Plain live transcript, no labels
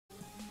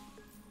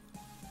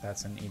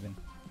That's an even.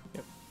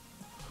 Yep.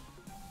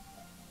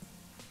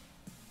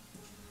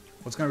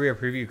 What's going to be our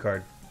preview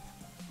card?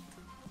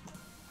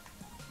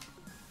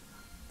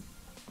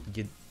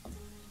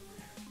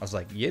 I was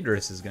like,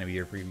 Yidris is going to be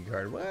your preview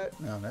card. What?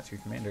 No, that's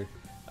your commander.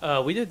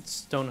 We did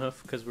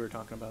Stonehoof because we were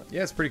talking about it.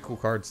 Yeah, it's a pretty cool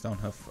card,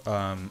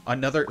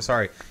 Stonehoof.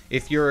 Sorry,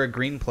 if you're a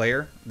green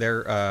player,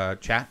 their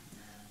chat,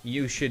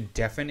 you should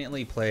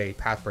definitely play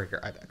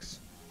Pathbreaker Ibex.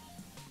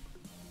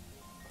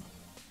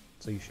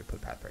 So you should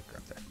put Pathbreaker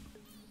up there.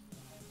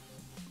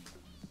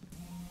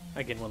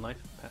 I gain 1 life.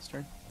 Pass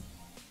turn.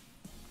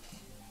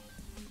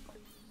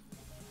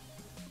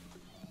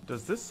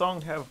 Does this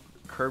song have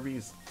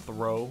Kirby's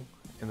throw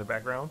in the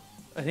background?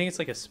 I think it's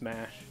like a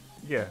Smash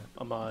Yeah,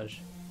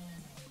 homage.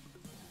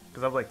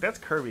 because I'm like, that's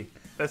Kirby.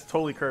 That's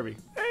totally Kirby.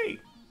 Hey!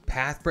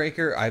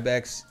 Pathbreaker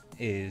Ibex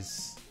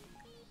is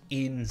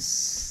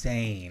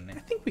insane. I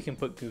think we can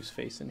put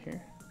Gooseface in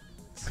here.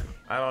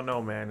 I don't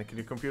know, man. Can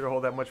your computer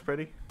hold that much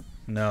pretty?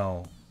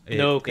 No.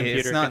 No computer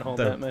it's can not hold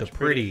the, that much the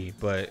pretty,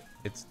 but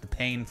it's the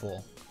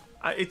painful.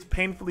 It's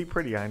painfully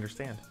pretty, I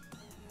understand.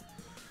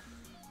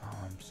 Oh,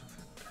 I'm so...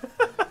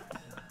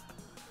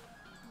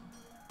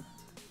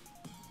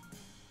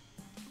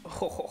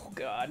 Oh,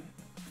 God.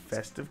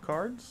 Festive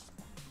cards?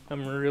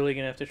 I'm really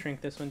going to have to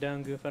shrink this one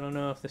down, Goof. I don't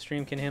know if the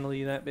stream can handle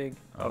you that big.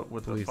 Oh,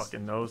 with please. the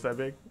fucking nose that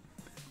big?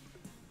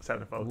 What's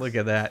happening, folks? Look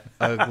at that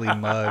ugly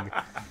mug.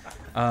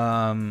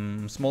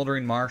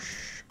 Smoldering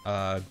Marsh,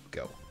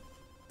 go.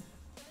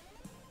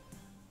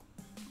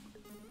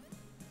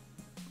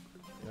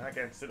 I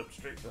can't sit up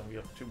straight, so I'm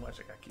up too much.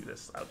 I got to keep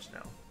this slouch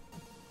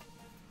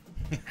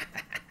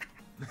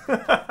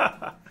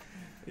now.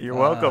 You're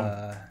welcome.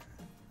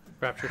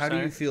 Rapture How do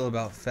Sire. you feel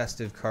about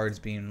festive cards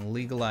being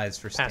legalized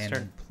for Pass standard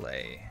turn.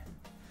 play?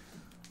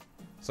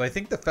 So I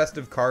think the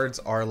festive cards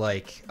are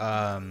like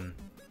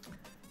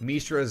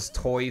Mishra's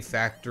Toy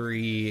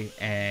Factory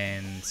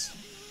and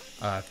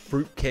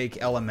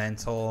Fruitcake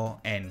Elemental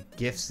and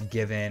Gifts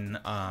Given.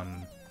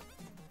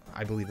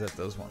 I believe that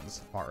those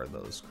ones are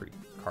those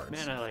cards.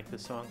 Man, I like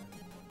this song.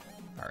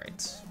 All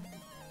right.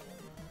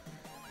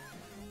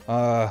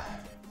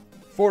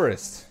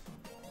 Forest.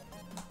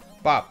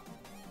 Bop.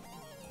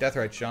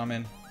 Deathrite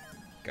Shaman.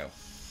 Go.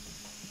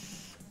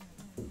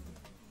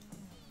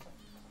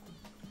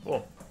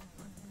 Cool.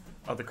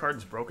 Are the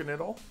cards broken at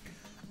all?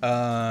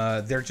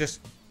 They're just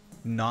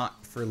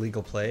not for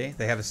legal play.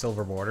 They have a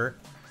silver border,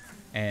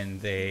 and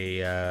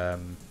they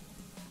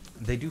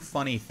do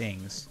funny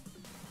things.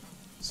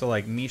 So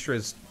like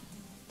Mishra's,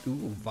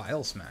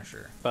 Vile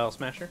Smasher. File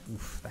Smasher.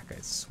 Oof, that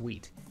guy's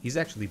sweet. He's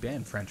actually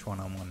banned French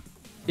 1-on-1.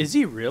 Is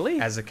he really?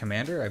 As a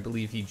commander, I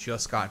believe he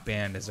just got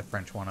banned as a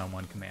French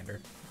 1-on-1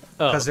 commander.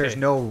 Oh, Because there's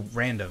okay. no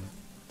random.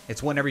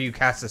 It's whenever you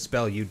cast a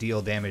spell, you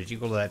deal damage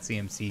equal to that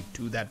CMC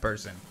to that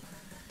person.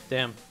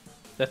 Damn.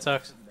 That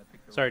sucks.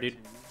 Sorry, dude.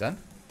 Done?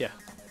 Yeah.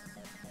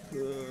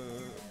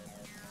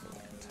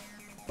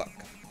 Fuck.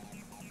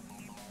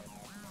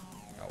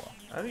 Oh well.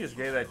 I think it's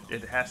gay that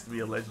it has to be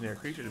a legendary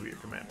creature to be your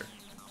commander.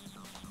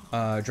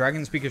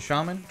 Dragon Speaker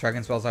Shaman.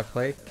 Dragon spells I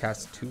play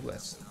cast 2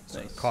 less.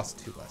 So Nice. cost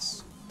 2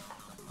 less.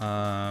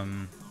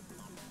 Go.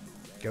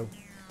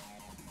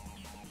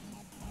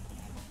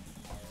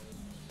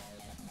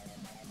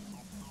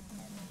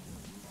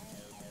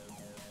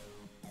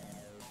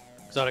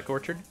 Exotic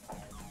Orchard.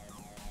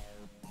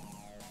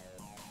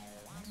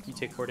 You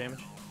take 4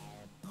 damage.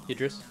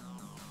 Yidris.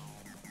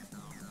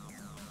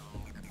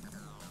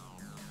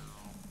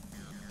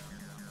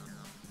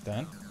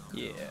 Done?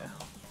 Yeah.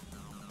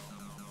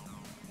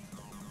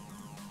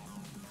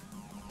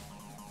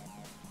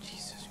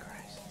 Jesus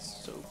Christ,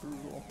 it's so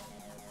brutal.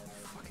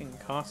 Fucking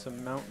costs a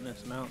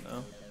mountainous amount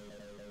though.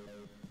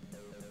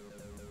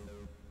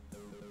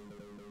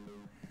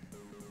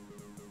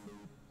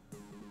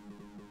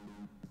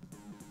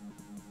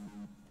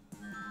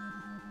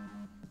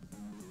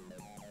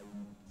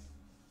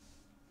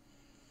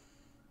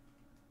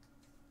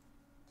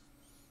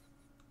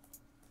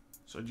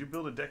 So did you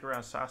build a deck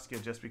around Saskia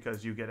just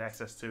because you get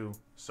access to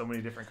so many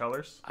different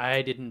colors?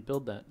 I didn't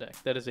build that deck.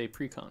 That is a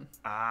PRECON.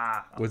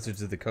 Ah.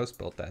 Wizards of the Coast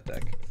built that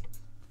deck.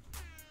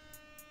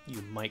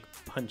 You mic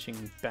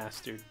punching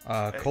bastard.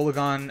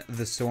 Kolagon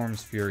the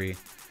Storm's Fury.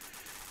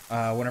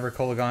 Whenever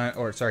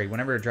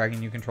a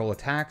dragon you control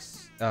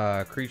attacks,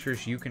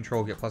 creatures you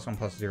control get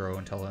 +1/+0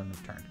 until the end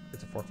of turn.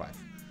 It's a 4/5.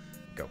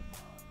 Go.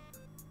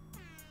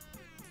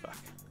 Fuck.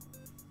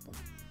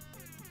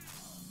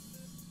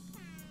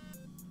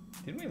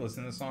 Didn't we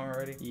listen to this song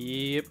already?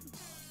 Yep.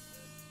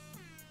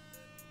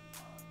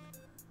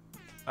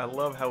 I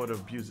love how it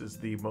abuses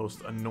the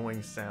most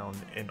annoying sound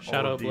in all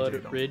Shadow of Blood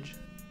DJ-dom. Ridge.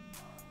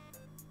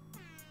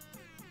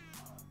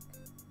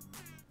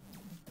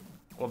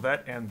 Well,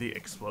 that and the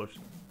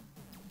explosion.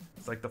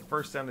 It's like the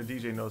first sound the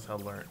DJ knows how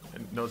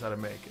to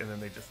make, and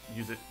then they just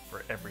use it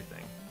for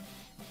everything.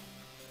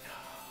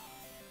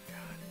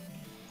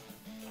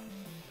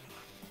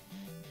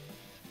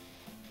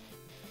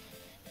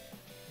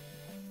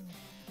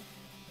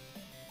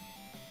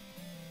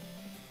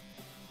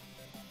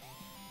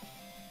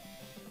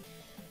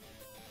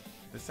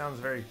 This sounds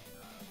very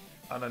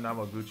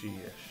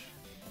Ananamaguchi-ish.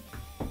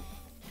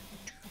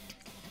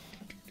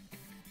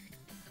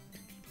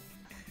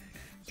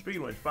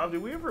 Speaking of which, Bob,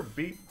 did we ever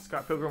beat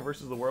Scott Pilgrim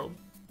versus the World?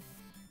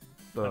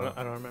 I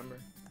don't remember.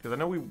 Because I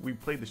know we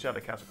played the Shadow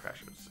Castle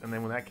Crashers, and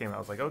then when that came out, I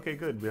was like, okay,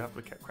 good, we don't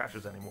have to get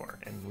Crashers anymore,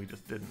 and we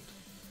just didn't.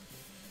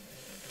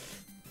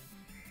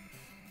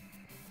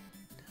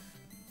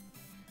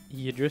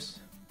 Yidris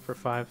for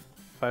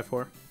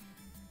 5/4.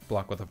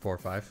 Block with a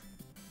 4/5.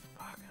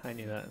 Fuck, I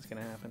knew that was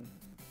gonna happen.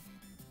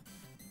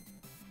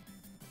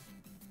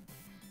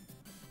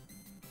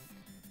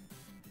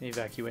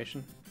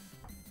 Evacuation.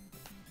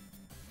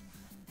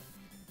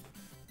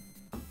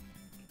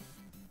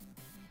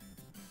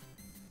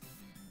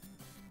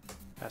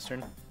 Pass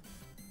turn.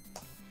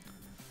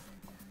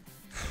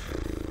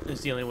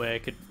 It's the only way I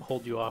could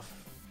hold you off.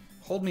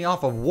 Hold me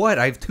off of what?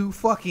 I have 2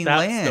 fucking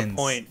lands. That's the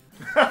point.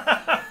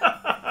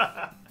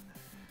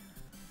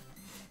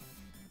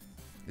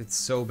 It's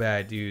so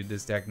bad, dude.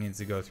 This deck needs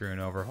to go through an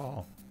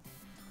overhaul.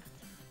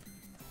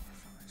 4,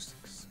 5,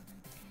 6, 7,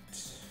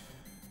 8.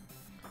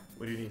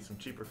 What do you need? Some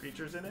cheaper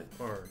features in it,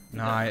 or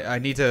No, I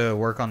need to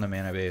work on the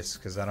mana base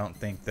because I don't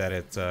think that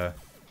it's. Oh,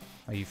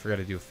 you forgot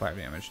to do 5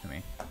 damage to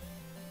me.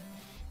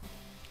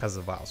 Because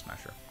of the Vial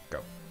Smasher.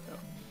 Go.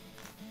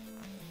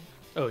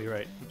 Oh, you're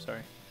right. I'm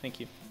sorry. Thank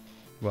you.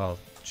 Well,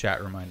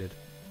 chat reminded.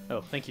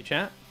 Oh, thank you,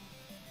 chat.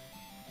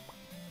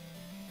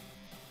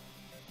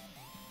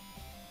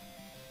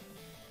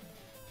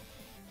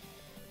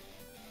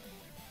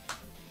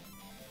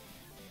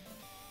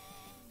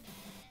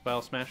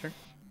 Vial Smasher.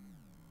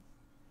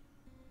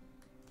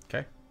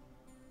 Okay.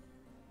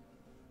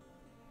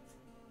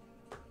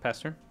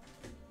 Pass turn.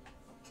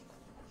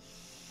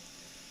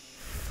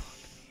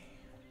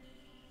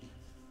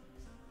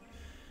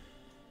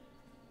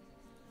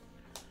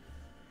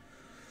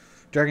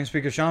 Dragon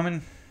Speaker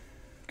Shaman.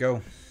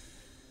 Go.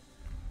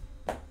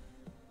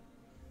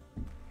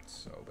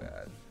 So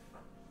bad.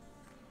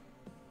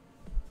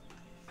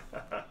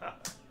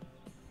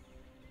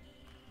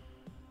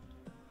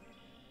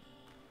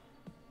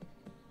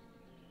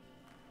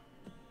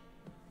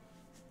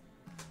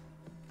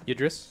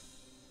 Yidris.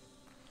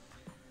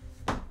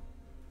 You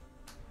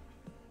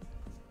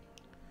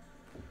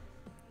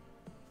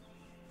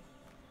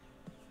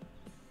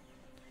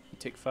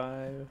take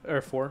 5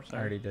 or 4. Sorry. I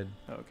already did.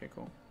 Oh, okay,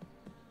 cool.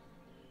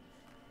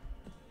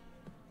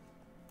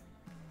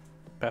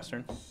 Pass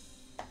turn.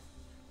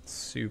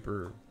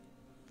 Super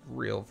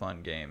real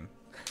fun game.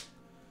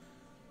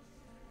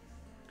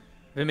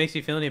 If it makes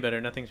you feel any better,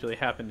 nothing's really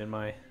happened in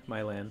my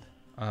land.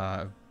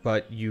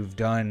 But you've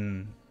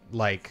done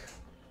like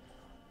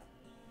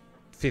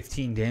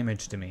 15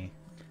 damage to me.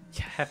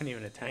 Yeah, I haven't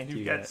even attacked you've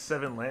you got yet.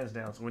 7 lands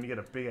down, so when you get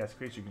a big ass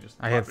creature, you can just.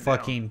 I drop have it down.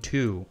 fucking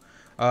 2.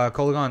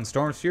 Kolaghan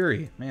Storm's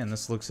Fury. Man,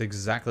 this looks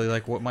exactly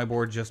like what my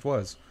board just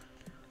was.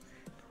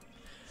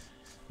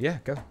 Yeah,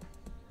 go.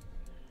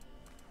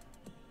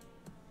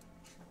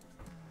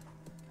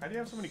 How do you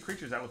have so many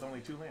creatures out with only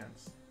 2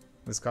 lands?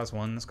 This costs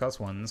 1, this costs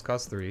 1, this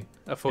costs 3.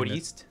 A Fort And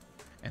East.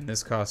 And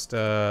this cost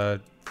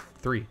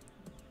 3.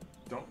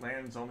 Don't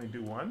lands only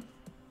do 1?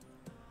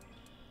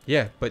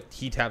 Yeah, but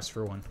he taps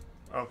for 1.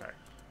 Okay.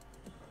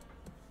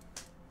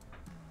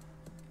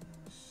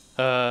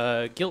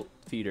 Guilt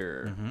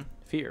Feeder. Mm-hmm.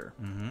 Fear.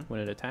 Mm-hmm. When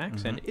it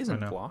attacks Mhm. and I isn't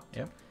know. blocked.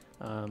 Yep.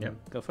 Yep.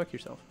 Go fuck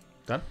yourself.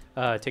 Done.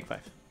 Take 5.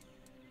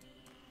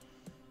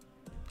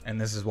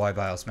 And this is why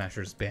Vial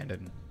Smasher's banned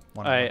in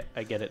 1.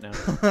 I get it now.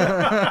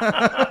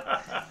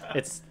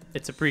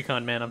 It's a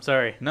precon, man. I'm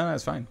sorry. No,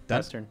 that's fine. Done.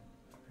 Pass turn.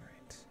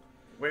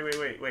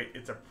 Wait.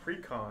 It's a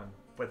precon,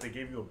 but they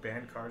gave you a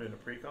banned card in a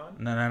precon?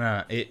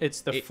 No.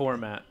 It's the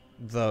format.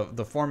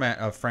 The format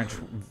of French,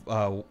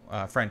 so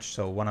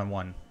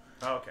 1-on-1.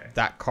 Oh, okay.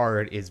 That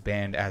card is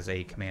banned as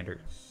a commander,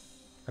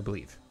 I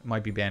believe. It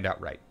might be banned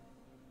outright.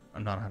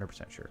 I'm not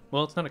 100% sure.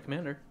 Well, it's not a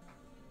commander.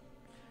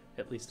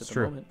 At least at It's the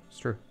true. moment. It's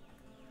true.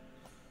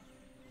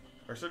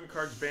 Are certain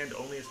cards banned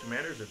only as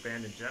commanders or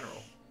banned in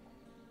general?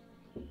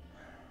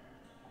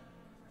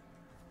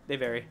 They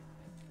vary.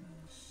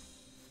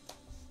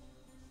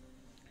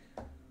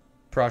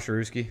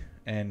 Prossh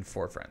and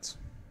 4 friends.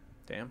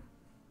 Damn.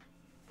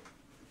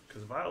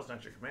 Because Vial's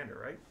not your commander,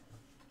 right?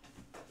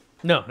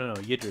 No.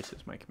 Yidris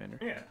is my commander.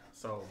 Yeah,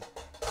 so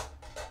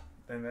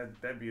then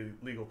that'd be a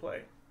legal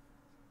play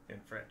in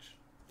French.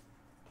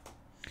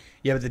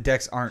 Yeah, but the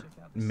decks aren't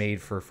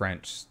made for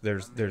French.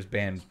 There's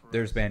banned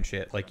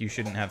shit. Like you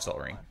shouldn't have Sol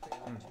Ring.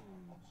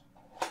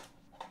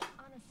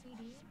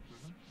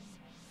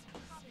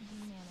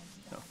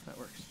 No, that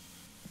works.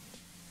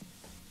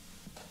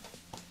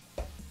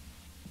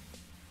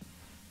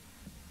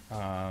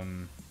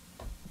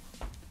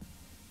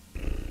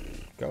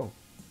 Go.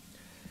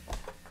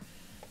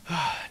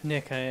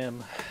 Nick, I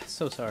am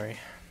so sorry.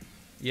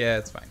 Yeah,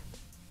 it's fine.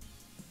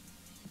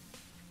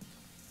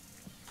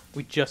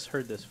 We just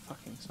heard this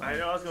fucking song. I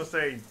know, I was going to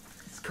say,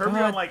 curb me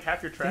God on like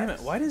half your tracks. Damn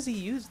it, why does he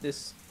use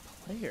this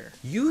player?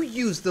 You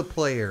use the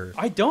player.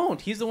 I don't.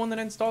 He's the one that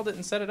installed it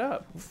and set it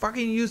up.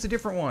 Fucking use a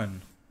different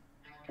one.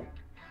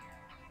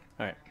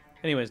 Alright.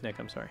 Anyways, Nick,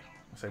 I'm sorry.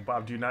 Say,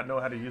 Bob, do you not know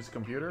how to use a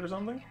computer or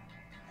something?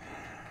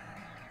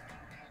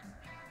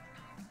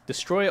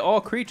 Destroy all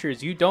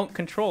creatures you don't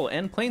control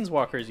and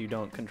planeswalkers you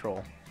don't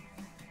control.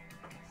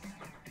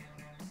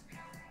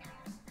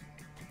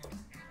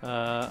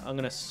 I'm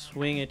gonna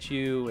swing at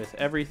you with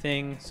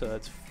everything, so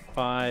that's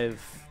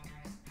 5,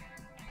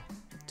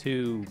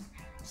 2,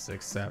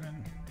 6,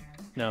 7.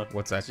 no.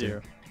 What's that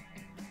 0. do?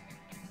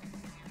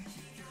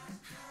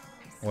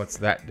 What's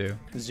that do?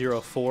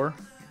 0, 4.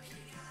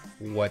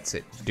 What's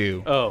it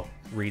do? Oh,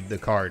 Read the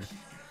card.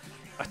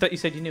 I thought you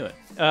said you knew it.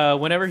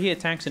 Whenever he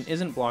attacks and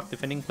isn't blocked,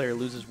 defending player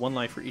loses 1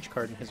 life for each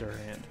card in his or her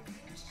hand.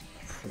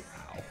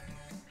 Wow.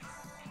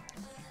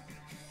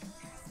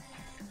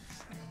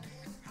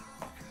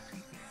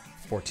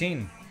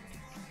 $14.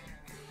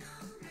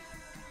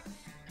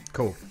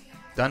 Cool.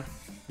 Done?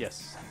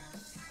 Yes.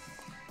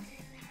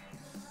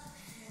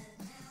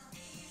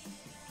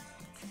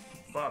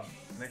 Bob,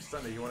 next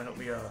Sunday, you want to help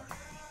me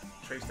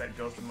trace that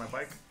ghost in my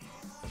bike?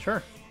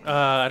 Sure.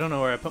 I don't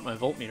know where I put my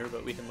voltmeter,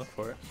 but we can look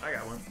for it. I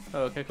got one.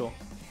 Oh, okay, cool.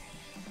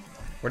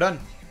 We're done.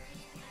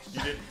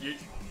 You did. You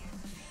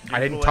I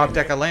didn't pull top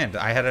deck a anything? land.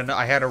 I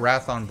had a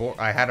wrath on board.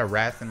 I had a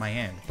wrath in my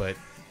hand, but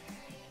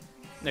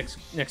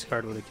Next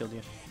card would have killed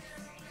you.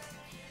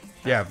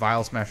 yeah,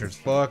 Vile Smasher's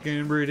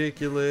fucking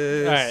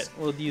ridiculous. All right,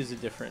 we'll use a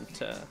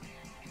different.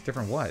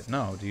 Different what?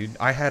 No, dude.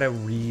 I had a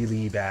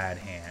really bad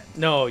hand.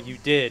 No, you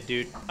did,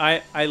 dude.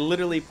 I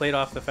literally played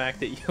off the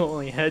fact that you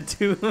only had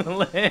 2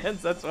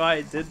 lands. That's why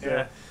I did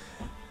Yeah.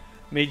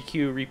 made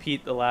Q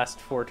repeat the last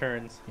 4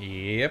 turns.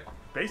 Yep.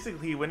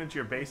 Basically, he went into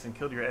your base and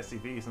killed your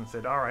SCVs and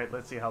said, "All right,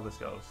 let's see how this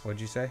goes."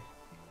 What'd you say?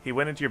 He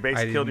went into your base,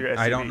 killed your SCVs.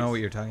 I don't know what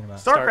you're talking about.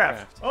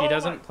 StarCraft. He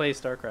doesn't play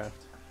StarCraft.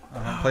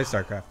 I don't play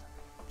StarCraft.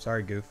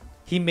 Sorry, goof.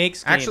 He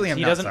makes games. Actually, I'm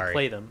he not doesn't sorry.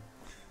 play them.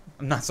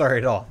 I'm not sorry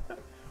at all.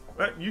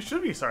 But you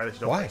should be sorry that you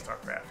don't Why? play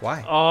StarCraft.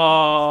 Why?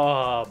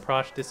 Oh,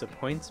 Prossh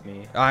disappoints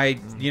me.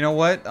 You know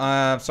what?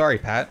 Sorry,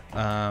 Pat.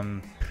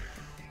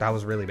 That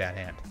was a really bad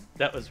hand.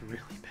 That was really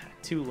bad.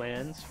 2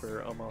 lands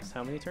for almost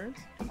how many turns?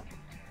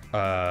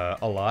 A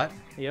lot.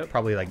 Yep.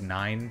 Probably like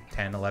 9,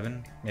 10,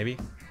 11, maybe.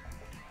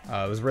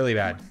 It was really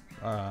bad.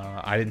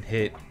 I didn't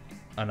hit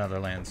another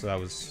land, so that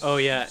was Oh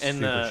yeah, and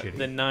super shitty.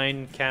 the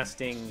 9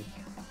 casting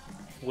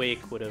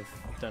Wake would have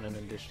done an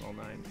additional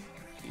 9.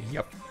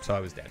 Yep. So I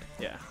was dead.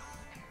 Yeah.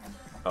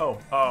 Oh,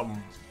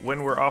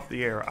 when we're off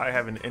the air, I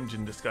have an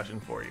engine discussion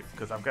for you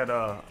because I've got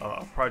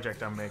a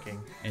project I'm making.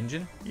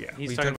 Engine? Yeah. He's We talking